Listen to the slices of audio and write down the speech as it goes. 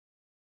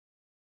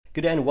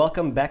Good day and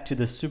welcome back to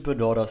the Super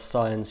Data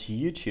Science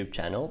YouTube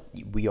channel.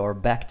 We are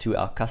back to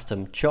our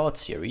custom chart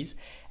series,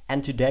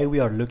 and today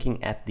we are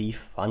looking at the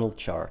funnel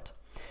chart.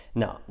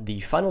 Now, the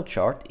funnel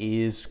chart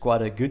is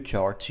quite a good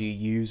chart to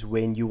use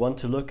when you want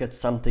to look at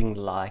something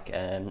like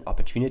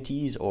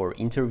opportunities or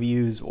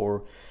interviews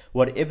or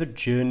whatever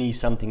journey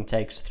something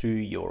takes through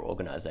your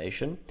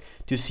organization,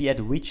 to see at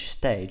which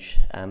stage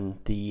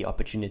the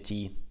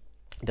opportunity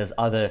does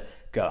either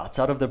go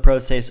outside of the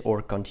process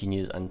or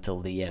continues until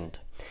the end.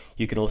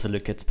 You can also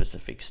look at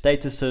specific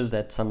statuses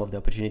that some of the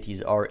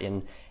opportunities are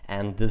in,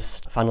 and this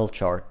funnel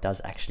chart does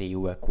actually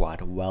work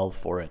quite well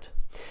for it.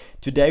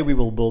 Today we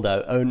will build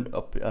our own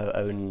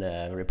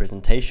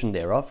representation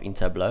thereof in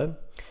Tableau.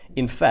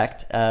 In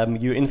fact,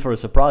 you're in for a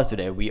surprise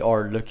today. We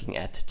are looking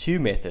at two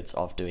methods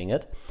of doing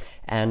it,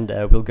 and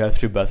we'll go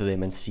through both of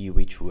them and see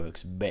which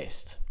works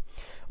best.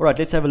 Alright,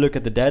 let's have a look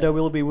at the data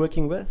we'll be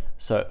working with.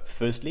 So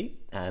firstly,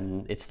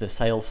 it's the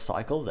sales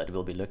cycles that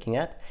we'll be looking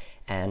at,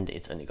 and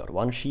it's only got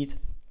one sheet.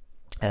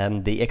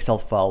 The Excel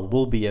file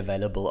will be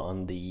available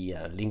on the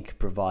link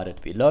provided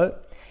below,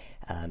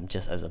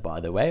 just as a by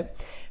the way.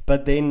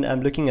 But then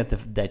looking at the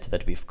data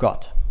that we've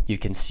got, you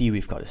can see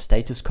we've got a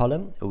status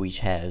column which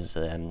has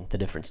the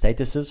different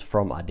statuses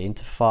from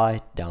identify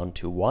down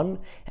to 1,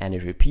 and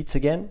it repeats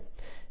again.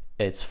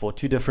 It's for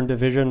two different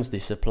divisions, the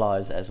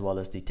supplies as well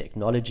as the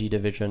technology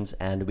divisions,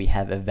 and we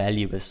have a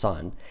value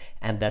assigned,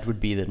 and that would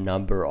be the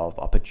number of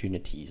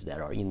opportunities that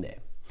are in there.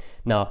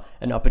 Now,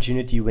 an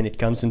opportunity, when it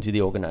comes into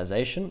the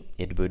organization,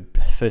 it would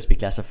first be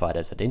classified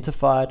as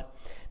identified.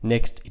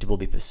 Next, it will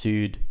be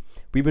pursued.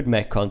 We would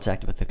make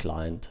contact with the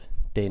client.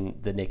 Then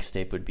the next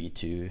step would be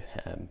to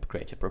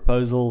create a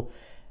proposal,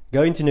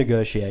 go into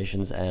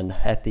negotiations, and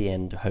at the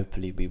end,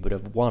 hopefully, we would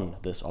have won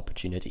this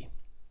opportunity.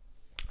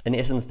 In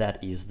essence,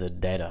 that is the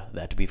data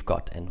that we've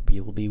got and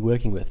we'll be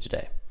working with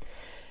today.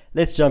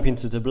 Let's jump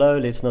into Tableau.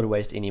 Let's not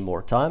waste any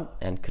more time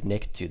and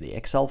connect to the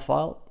Excel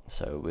file.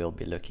 So we'll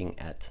be looking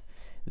at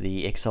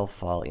the Excel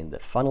file in the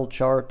funnel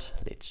chart.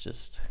 Let's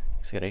just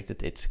select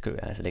it.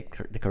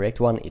 Select the correct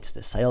one. It's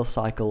the sales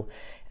cycle.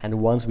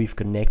 And once we've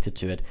connected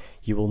to it,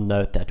 you will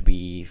note that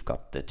we've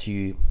got the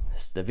two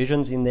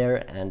divisions in there,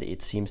 and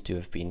it seems to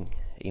have been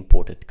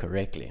imported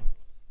correctly.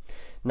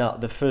 Now,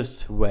 the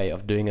first way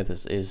of doing it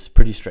is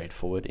pretty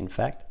straightforward. In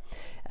fact,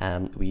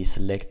 we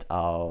select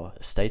our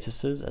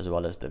statuses as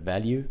well as the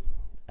value,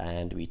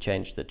 and we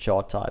change the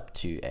chart type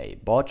to a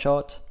bar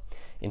chart.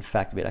 In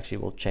fact, we actually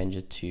will change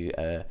it to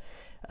a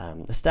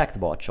stacked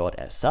bar chart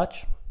as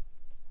such,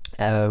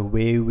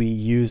 where we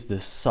use the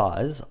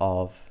size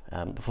of,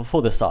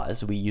 for the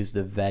size, we use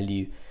the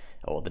value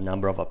or the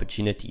number of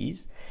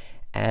opportunities,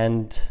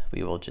 and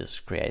we will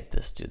just create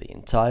this to the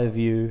entire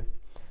view.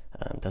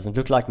 Doesn't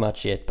look like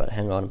much yet, but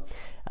hang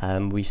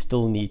on. We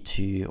still need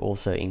to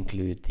also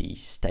include the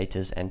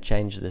status and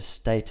change the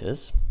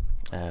status.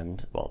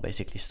 Well,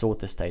 basically sort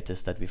the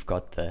status that we've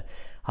got the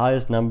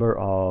highest number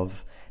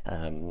of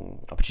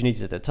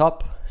opportunities at the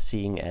top,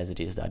 seeing as it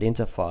is the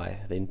identify,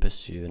 then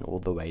pursue, and all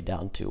the way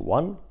down to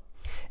 1.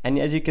 And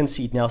as you can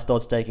see, it now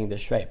starts taking the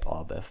shape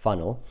of a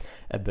funnel,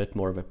 a bit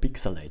more of a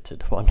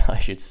pixelated one, I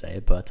should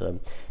say, but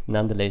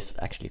nonetheless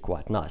actually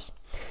quite nice.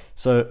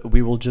 So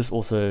we will just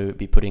also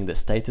be putting the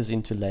status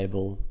into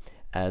label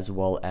as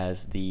well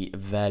as the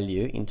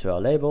value into our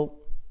label.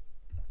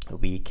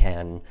 We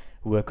can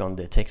work on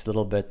the text a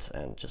little bit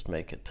and just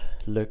make it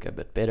look a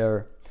bit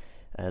better,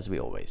 as we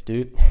always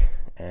do.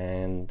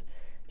 And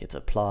hit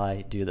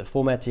apply, do the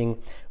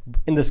formatting.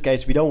 In this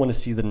case, we don't want to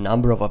see the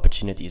number of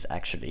opportunities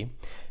actually.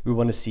 We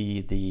want to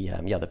see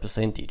the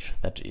percentage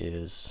that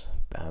is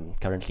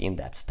currently in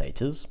that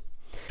status.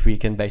 We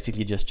can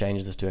basically just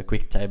change this to a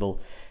quick table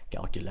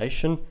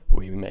calculation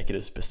where we make it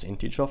as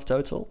percentage of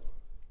total,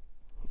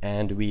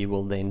 and we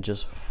will then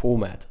just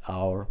format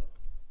our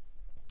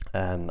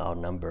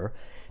number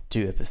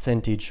to a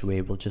percentage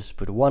where we'll just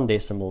put 1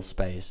 decimal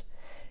space,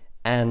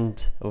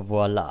 and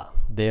voila,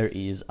 there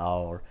is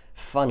our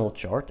funnel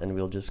chart, and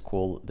we'll just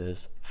call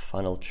this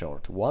funnel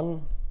chart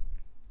 1.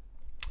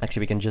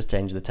 Actually, we can just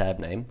change the tab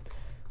name.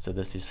 So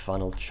this is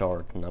funnel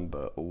chart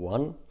number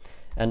 1.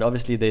 And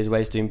obviously there's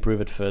ways to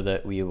improve it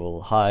further. We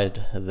will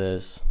hide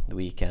this.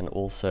 We can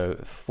also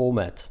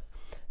format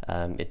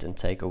it and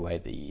take away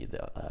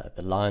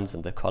the lines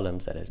and the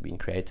columns that has been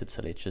created.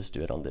 So let's just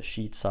do it on the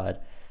sheet side.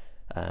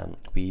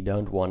 We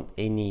don't want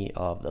any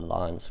of the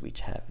lines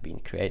which have been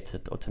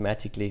created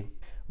automatically.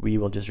 We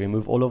will just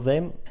remove all of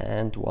them,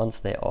 and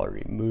once they are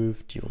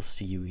removed, you'll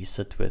see we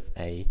sit with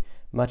a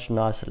much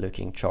nicer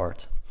looking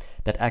chart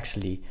that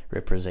actually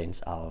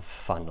represents our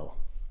funnel.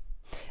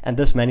 And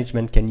this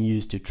management can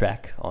use to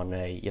track on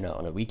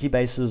a weekly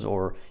basis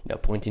or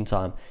point in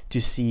time to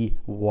see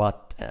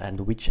what and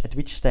at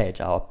which stage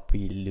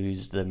we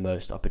lose the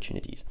most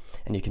opportunities.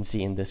 And you can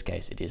see in this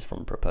case it is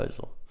from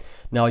proposal.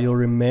 Now you'll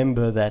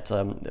remember that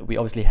we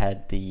obviously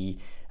had the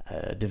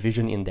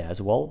division in there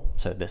as well,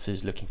 so this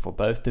is looking for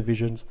both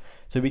divisions,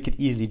 so we could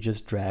easily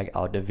just drag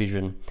our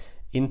division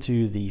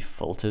into the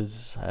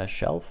filters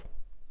shelf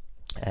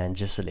and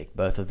just select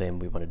both of them.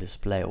 We want to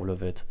display all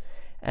of it,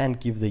 and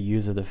give the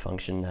user the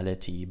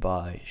functionality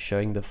by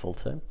showing the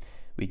filter.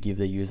 We give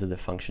the user the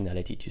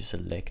functionality to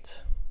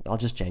select, I'll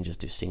just change this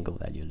to single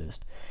value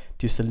list,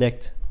 to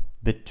select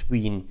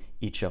between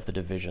each of the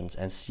divisions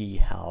and see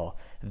how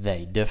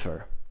they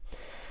differ.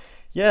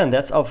 Yeah, and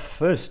that's our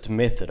first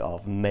method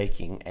of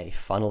making a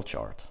funnel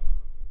chart.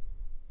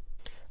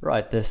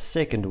 Right, the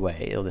second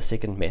way, or the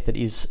second method,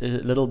 is a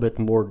little bit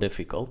more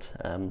difficult,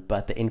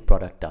 but the end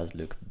product does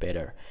look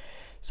better.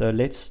 So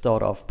let's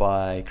start off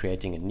by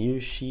creating a new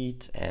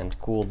sheet and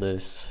call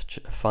this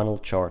funnel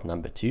chart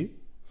number 2.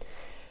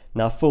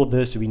 Now for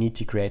this, we need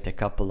to create a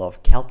couple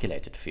of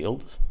calculated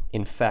fields.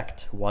 In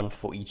fact, one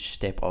for each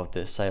step of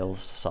the sales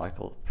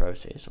cycle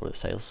process, or the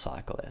sales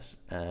cycle.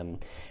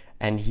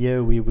 And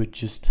here we would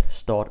just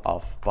start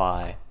off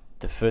by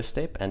the first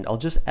step, and I'll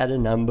just add a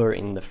number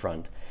in the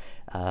front.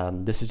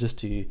 This is just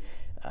to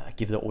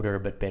give the order a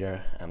bit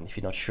better if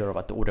you're not sure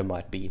what the order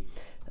might be,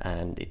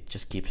 and it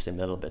just keeps them a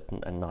little bit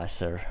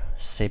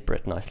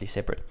nicely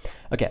separate.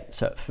 Okay,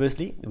 so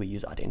firstly we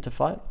use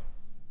identify,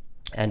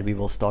 and we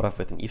will start off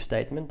with an if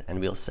statement, and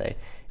we'll say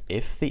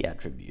if the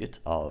attribute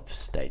of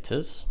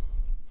status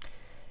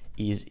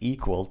is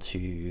equal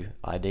to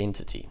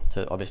identity.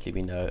 So obviously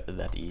we know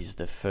that is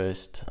the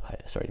first,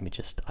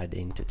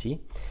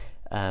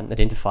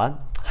 identify,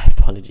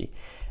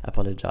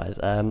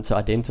 apologize. So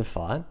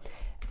identify,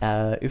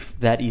 if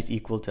that is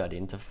equal to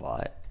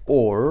identify,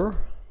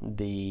 or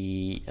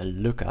the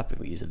lookup, if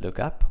we use a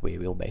lookup, where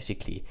we'll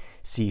basically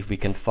see if we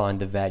can find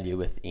the value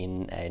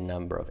within a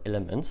number of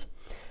elements.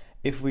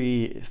 If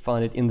we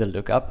find it in the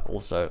lookup,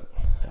 also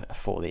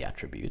for the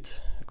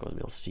attribute, because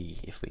we'll see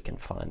if we can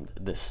find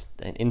this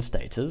in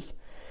status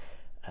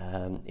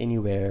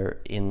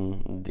anywhere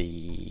in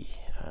the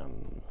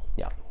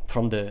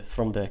from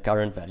the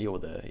current value, or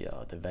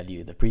the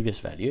value, the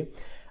previous value,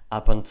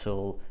 up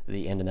until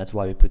the end, and that's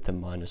why we put the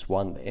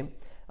 -1 there,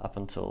 up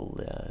until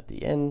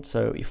the end.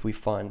 So if we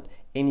find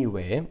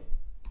anywhere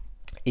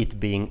it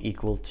being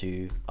equal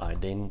to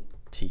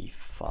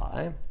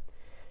identify,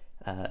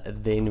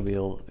 then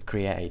we'll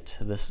create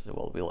this,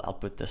 we'll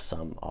output the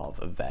sum of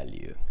a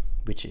value,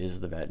 which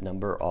is the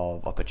number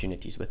of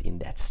opportunities within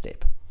that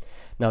step.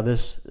 Now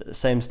this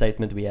same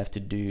statement we have to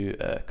do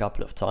a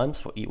couple of times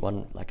for each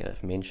one, like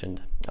I've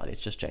mentioned. Let's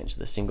just change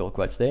the single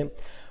quotes there,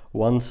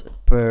 once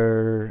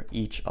per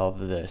each of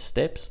the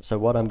steps. So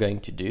what I'm going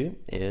to do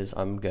is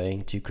I'm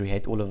going to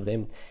create all of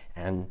them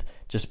and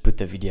just put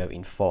the video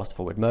in fast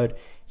forward mode.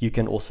 You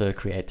can also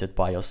create it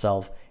by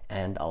yourself,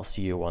 and I'll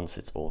see you once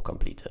it's all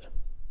completed.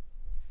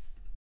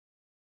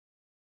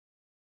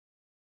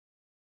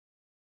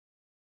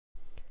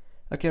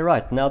 Okay,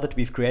 right, now that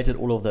we've created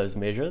all of those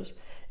measures,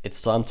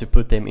 it's time to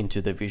put them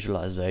into the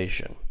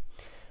visualization.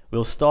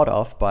 We'll start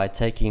off by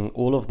taking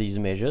all of these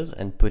measures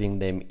and putting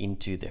them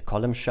into the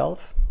column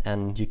shelf,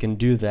 and you can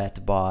do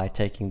that by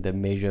taking the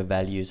measure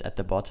values at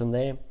the bottom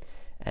there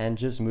and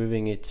just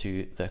moving it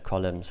to the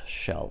columns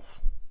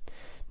shelf.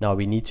 Now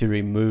we need to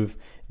remove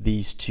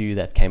these two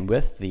that came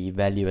with the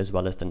value as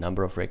well as the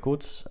number of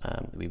records.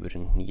 We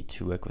wouldn't need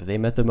to work with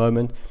them at the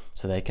moment,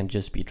 so they can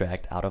just be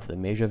dragged out of the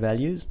measure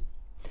values.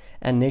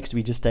 And next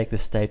we just take the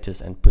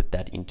status and put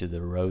that into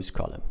the rows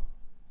column.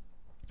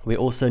 We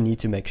also need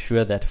to make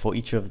sure that for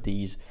each of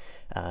these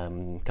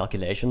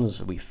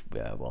calculations,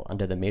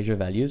 under the measure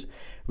values,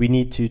 we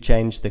need to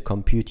change the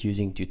compute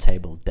using to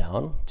table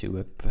down to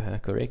work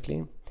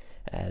correctly,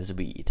 as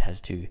it has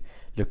to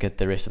look at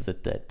the rest of the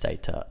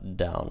data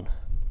down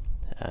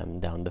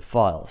the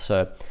file.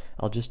 So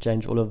I'll just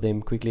change all of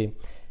them quickly,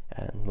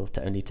 and we'll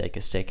only take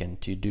a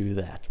second to do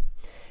that.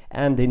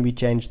 And then we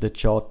change the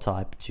chart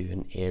type to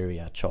an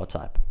area chart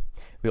type.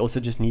 We also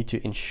just need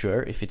to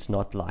ensure, if it's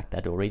not like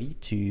that already,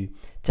 to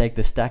take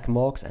the stack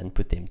marks and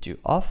put them to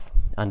off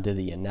under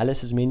the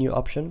analysis menu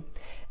option.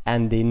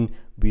 And then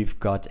we've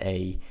got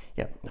a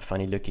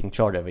funny looking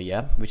chart over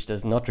here, which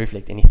does not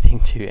reflect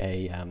anything to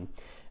a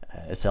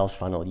sales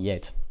funnel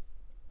yet.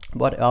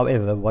 But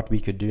however, what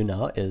we could do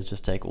now is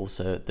just take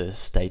also the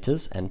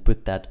status and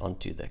put that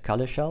onto the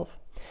color shelf.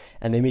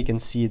 And then we can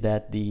see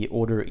that the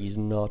order is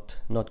not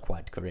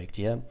quite correct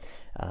here.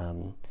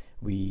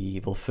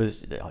 We will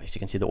first, as you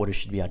can see, the order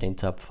should be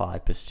identify,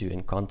 pursue,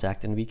 and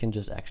contact, and we can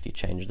just actually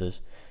change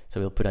this. So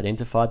we'll put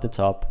identify at the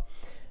top,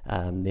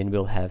 then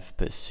we'll have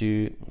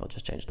pursue. I'll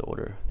just change the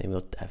order. Then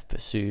we'll have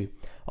pursue.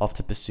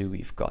 After pursue,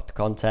 we've got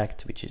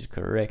contact, which is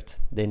correct.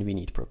 Then we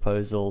need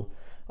proposal.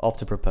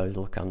 After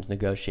proposal comes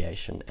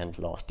negotiation, and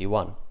lastly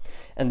one.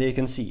 And there you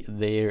can see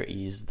there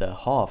is the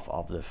half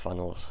of the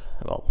funnels,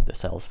 the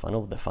sales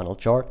funnel, the funnel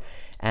chart.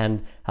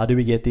 And how do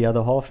we get the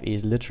other half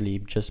is literally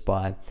just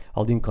by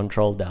holding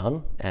Control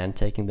down and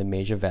taking the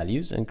measure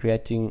values and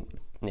creating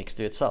next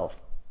to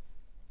itself.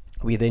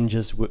 We then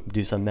just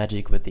do some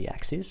magic with the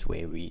axis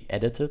where we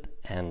edit it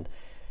and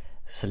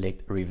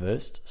select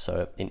reversed.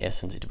 So in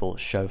essence, it will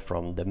show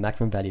from the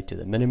maximum value to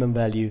the minimum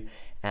value,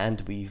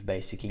 and we've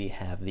basically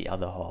have the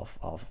other half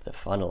of the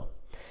funnel.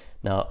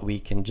 Now we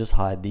can just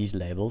hide these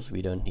labels.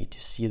 We don't need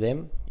to see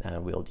them.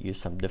 We'll use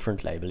some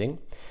different labeling.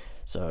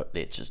 So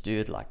let's just do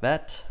it like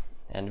that.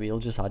 and we'll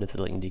just hide this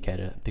little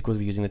indicator because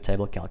we're using the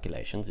table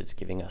calculations. It's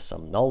giving us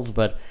some nulls,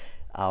 but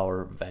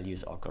our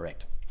values are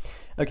correct.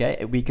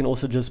 Okay, we can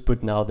also just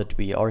put, now that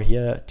we are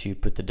here, to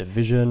put the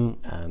division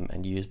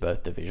and use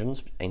both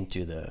divisions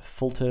into the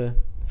filter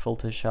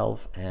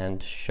shelf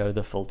and show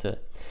the filter,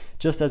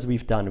 just as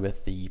we've done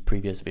with the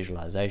previous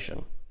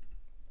visualization.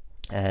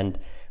 And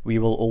we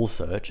will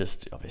also,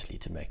 just obviously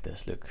to make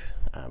this look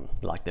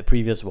like the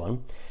previous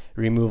one,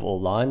 remove all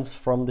lines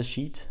from the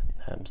sheet.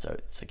 So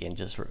it's again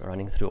just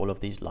running through all of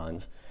these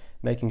lines,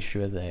 making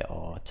sure they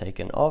are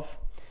taken off.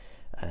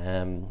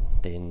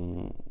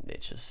 Then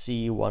let's just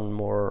see one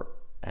more,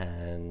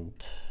 and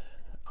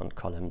on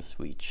columns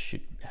we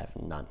should have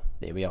none.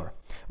 There we are.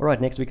 All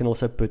right, next we can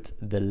also put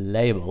the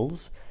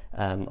labels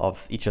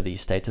of each of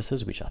these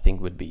statuses, which I think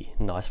would be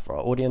nice for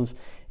our audience,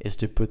 is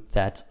to put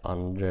that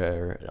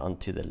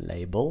onto the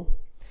label.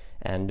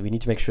 And we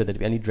need to make sure that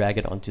we only drag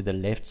it onto the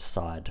left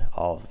side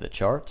of the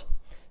chart.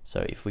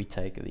 So if we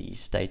take the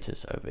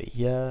status over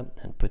here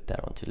and put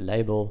that onto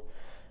label,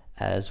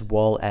 as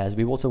well as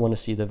we also want to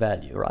see the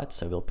value, right?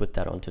 So we'll put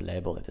that onto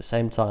label at the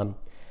same time.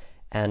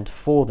 And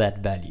for that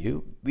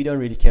value, we don't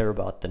really care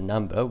about the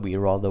number, we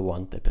rather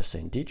want the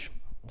percentage.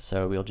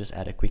 So we'll just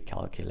add a quick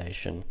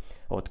calculation,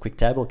 or a quick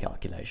table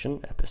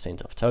calculation, a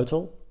percent of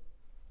total,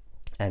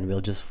 and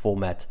we'll just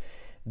format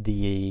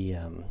the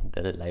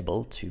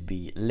label to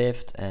be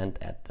left and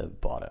at the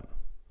bottom.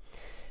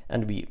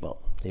 And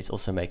let's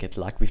also make it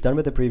like we've done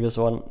with the previous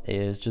one,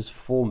 is just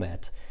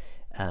format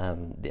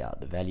the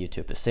value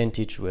to a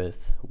percentage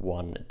with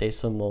 1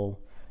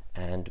 decimal.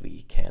 And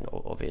we can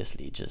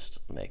obviously just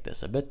make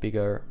this a bit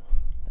bigger,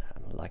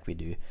 like we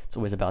do. It's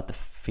always about the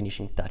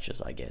finishing touches,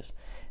 I guess,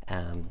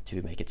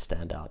 to make it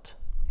stand out.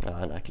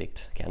 And I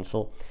clicked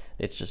cancel.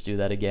 Let's just do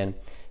that again.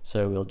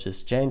 So we'll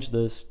just change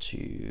this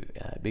to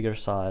a bigger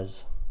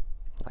size.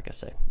 Like I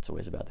say, it's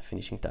always about the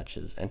finishing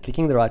touches and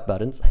clicking the right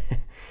buttons.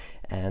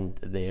 And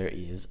there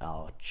is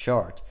our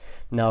chart.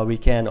 Now we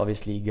can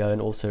obviously go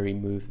and also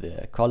remove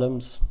the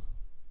columns.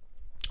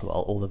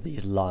 Well, all of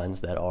these lines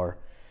that are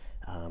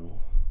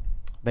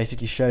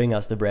basically showing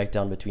us the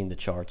breakdown between the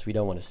charts. We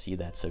don't want to see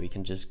that, so we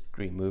can just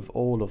remove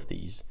all of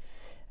these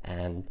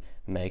and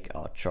make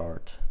our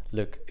chart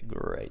look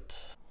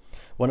great.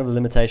 One of the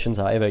limitations,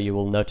 however, you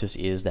will notice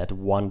is that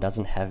one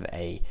doesn't have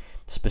a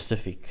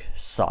specific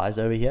size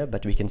over here,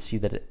 but we can see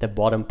that the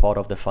bottom part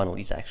of the funnel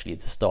is actually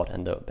the start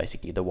and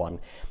basically the one,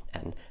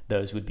 and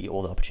those would be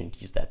all the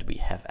opportunities that we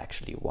have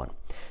actually won.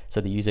 So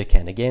the user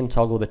can again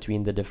toggle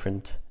between the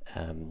different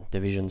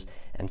divisions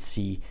and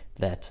see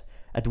that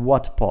at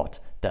what part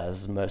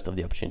does most of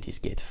the opportunities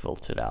get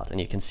filtered out. And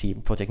you can see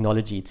for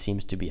technology, it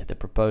seems to be at the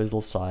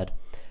proposal side,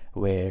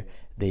 where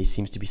there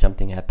seems to be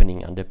something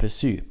happening under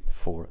pursue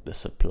for the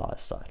supply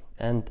side,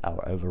 and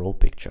our overall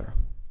picture.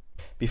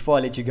 Before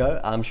I let you go,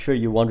 I'm sure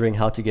you're wondering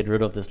how to get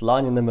rid of this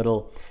line in the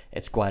middle.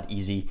 It's quite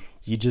easy.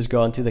 You just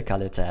go onto the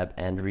color tab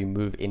and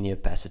remove any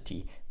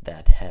opacity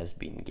that has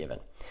been given.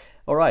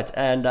 All right,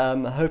 and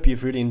I hope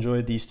you've really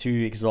enjoyed these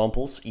two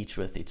examples, each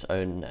with its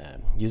own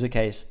user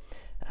case.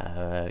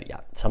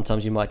 Yeah,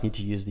 sometimes you might need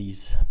to use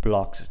these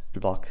blocks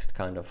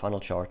kind of funnel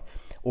chart,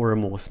 or a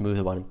more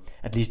smoother one.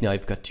 At least now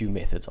you've got two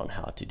methods on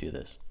how to do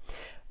this.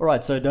 All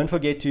right, so don't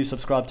forget to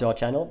subscribe to our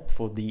channel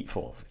for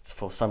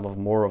some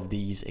more of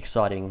these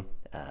exciting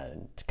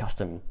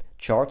custom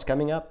charts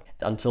coming up.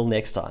 Until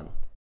next time.